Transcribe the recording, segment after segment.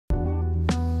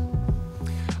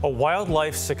A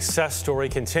wildlife success story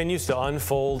continues to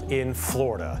unfold in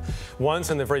Florida.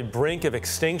 Once on the very brink of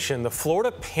extinction, the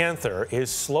Florida panther is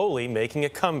slowly making a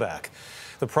comeback.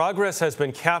 The progress has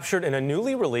been captured in a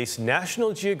newly released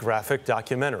National Geographic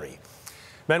documentary.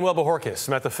 Manuel Bojorquez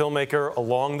met the filmmaker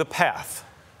along the path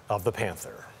of the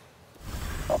panther.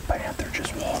 A panther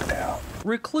just walked out.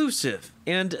 Reclusive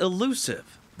and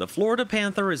elusive, the Florida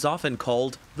panther is often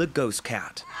called the ghost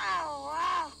cat.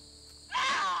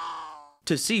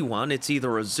 To see one, it's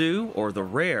either a zoo or the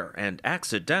rare and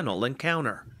accidental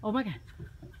encounter. Oh my God.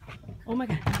 Oh my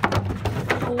God.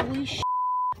 Holy sh**.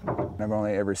 I've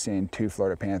only ever seen 2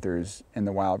 Florida panthers in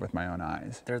the wild with my own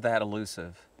eyes. They're that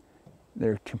elusive.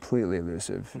 They're completely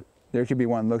elusive. There could be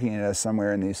one looking at us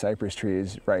somewhere in these cypress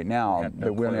trees right now,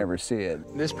 but we'll never see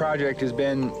it. This project has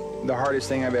been the hardest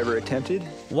thing I've ever attempted.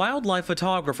 Wildlife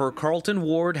photographer Carlton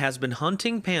Ward has been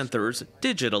hunting panthers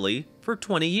digitally for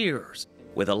 20 years.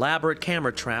 With elaborate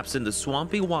camera traps in the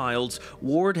swampy wilds,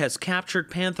 Ward has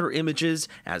captured panther images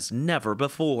as never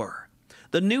before.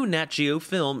 The new Nat Geo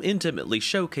film intimately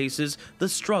showcases the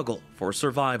struggle for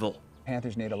survival.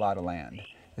 Panthers need a lot of land.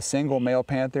 A single male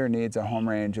panther needs a home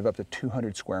range of up to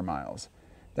 200 square miles.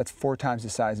 That's 4 times the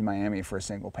size of Miami for a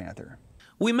single panther.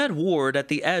 We met Ward at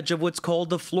the edge of what's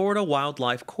called the Florida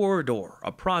Wildlife Corridor,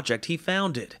 a project he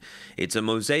founded. It's a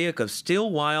mosaic of still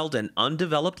wild and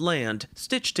undeveloped land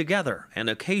stitched together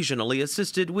and occasionally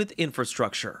assisted with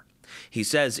infrastructure. He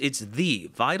says it's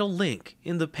the vital link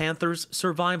in the panther's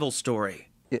survival story.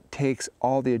 It takes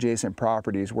all the adjacent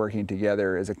properties working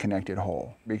together as a connected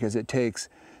whole, because it takes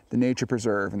the nature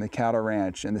preserve and the cattle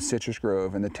ranch and the citrus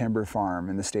grove and the timber farm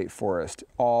and the state forest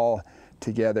all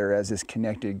together as this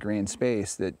connected green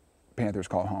space that panthers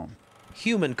call home.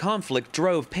 Human conflict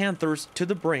drove panthers to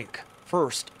the brink.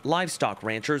 First, livestock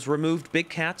ranchers removed big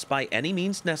cats by any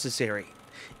means necessary.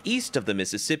 East of the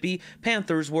Mississippi,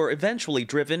 panthers were eventually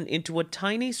driven into a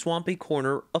tiny swampy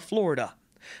corner of Florida.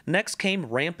 Next came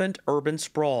rampant urban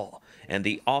sprawl and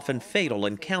the often fatal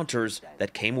encounters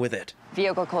that came with it.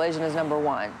 Vehicle collision is number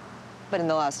 1, but in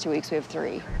the last 2 weeks we have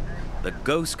 3. The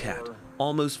ghost cat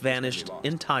almost vanished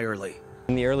entirely.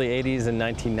 In the early 80s and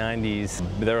 1990s,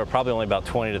 there were probably only about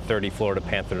 20 to 30 Florida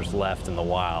panthers left in the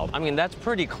wild. I mean, that's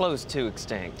pretty close to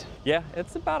extinct. Yeah,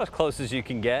 it's about as close as you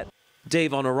can get.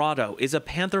 Dave Honorado is a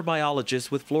panther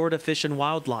biologist with Florida Fish and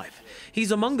Wildlife.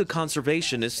 He's among the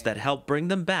conservationists that helped bring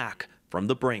them back from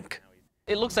the brink.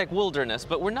 It looks like wilderness,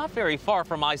 but we're not very far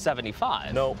from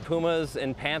I-75. No, pumas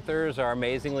and panthers are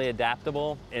amazingly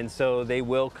adaptable, and so they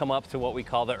will come up to what we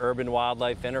call the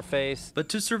urban-wildlife interface. But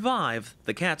to survive,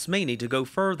 the cats may need to go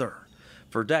further.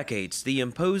 For decades, the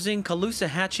imposing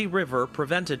Caloosahatchee River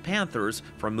prevented panthers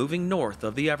from moving north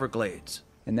of the Everglades.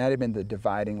 And that had been the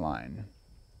dividing line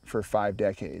for 5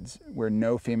 decades, where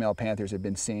no female panthers had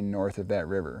been seen north of that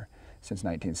river since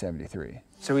 1973.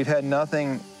 So we've had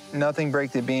nothing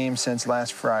break the beam since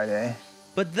last Friday.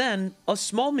 But then, a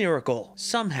small miracle.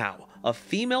 Somehow, a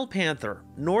female panther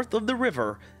north of the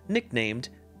river, nicknamed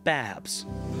Babs.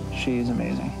 She's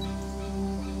amazing.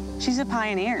 She's a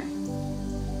pioneer.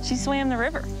 She swam the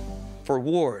river. For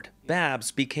Ward, Babs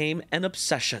became an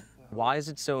obsession. Why is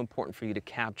it so important for you to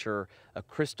capture a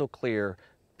crystal clear,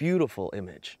 beautiful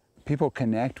image? People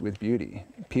connect with beauty.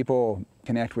 People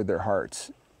connect with their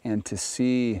hearts. And to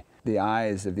see the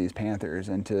eyes of these panthers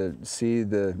and to see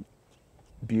the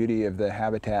beauty of the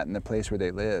habitat and the place where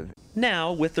they live.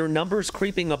 Now, with their numbers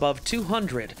creeping above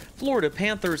 200, Florida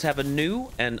panthers have a new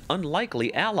and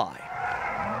unlikely ally.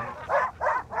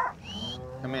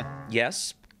 Come in.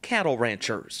 Yes, cattle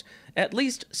ranchers. At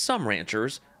least some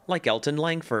ranchers, like Elton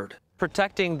Langford.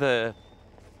 Protecting the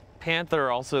panther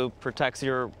also protects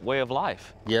your way of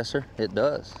life. Yes, sir, it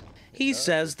does. He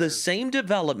says the same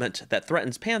development that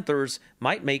threatens panthers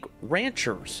might make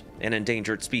ranchers an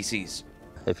endangered species.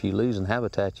 If you lose in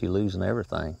habitat, you're losing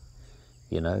everything.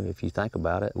 You know, if you think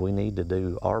about it, we need to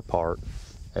do our part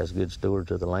as good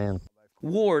stewards of the land.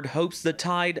 Ward hopes the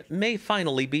tide may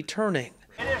finally be turning.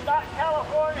 It is not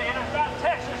California, it is not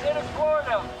Texas, it is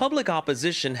Florida. Public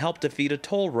opposition helped defeat a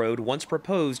toll road once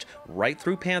proposed right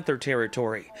through panther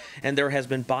territory, and there has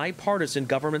been bipartisan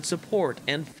government support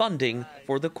and funding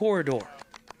for the corridor.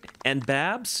 And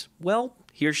Babs, well,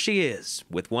 here she is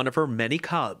with one of her many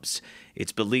cubs.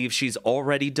 It's believed she's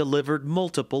already delivered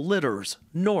multiple litters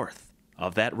north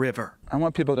of that river. I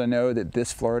want people to know that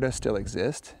this Florida still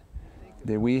exists,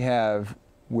 that we have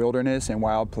wilderness and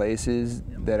wild places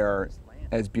that are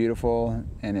as beautiful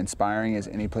and inspiring as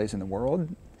any place in the world.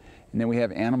 And then we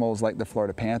have animals like the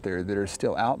Florida panther that are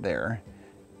still out there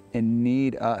and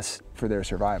need us for their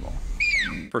survival.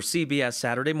 For CBS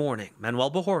Saturday Morning,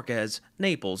 Manuel Bojorquez,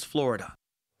 Naples, Florida.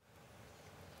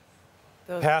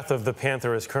 Path of the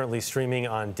Panther is currently streaming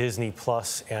on Disney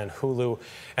Plus and Hulu,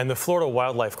 and the Florida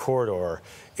Wildlife Corridor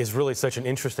is really such an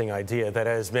interesting idea that,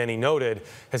 as Manny noted,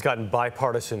 has gotten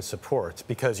bipartisan support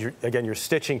because you're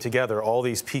stitching together all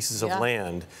these pieces of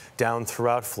land down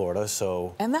throughout Florida.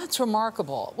 And that's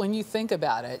remarkable when you think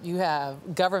about it. You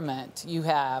have government, you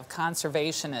have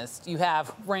conservationists, you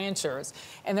have ranchers,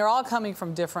 and they're all coming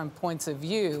from different points of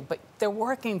view, but they're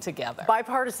working together.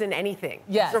 Bipartisan anything.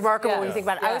 Yes. It's remarkable when you think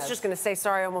about it. Yes. I was just going to say,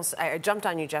 sorry, I jumped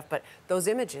on you, Jeff, but those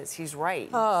images, he's right.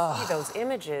 You see those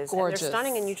images, gorgeous. And they're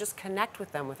stunning, and you just connect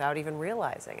with them without even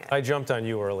realizing it. I jumped on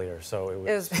you earlier, so it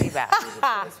was payback. It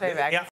was payback.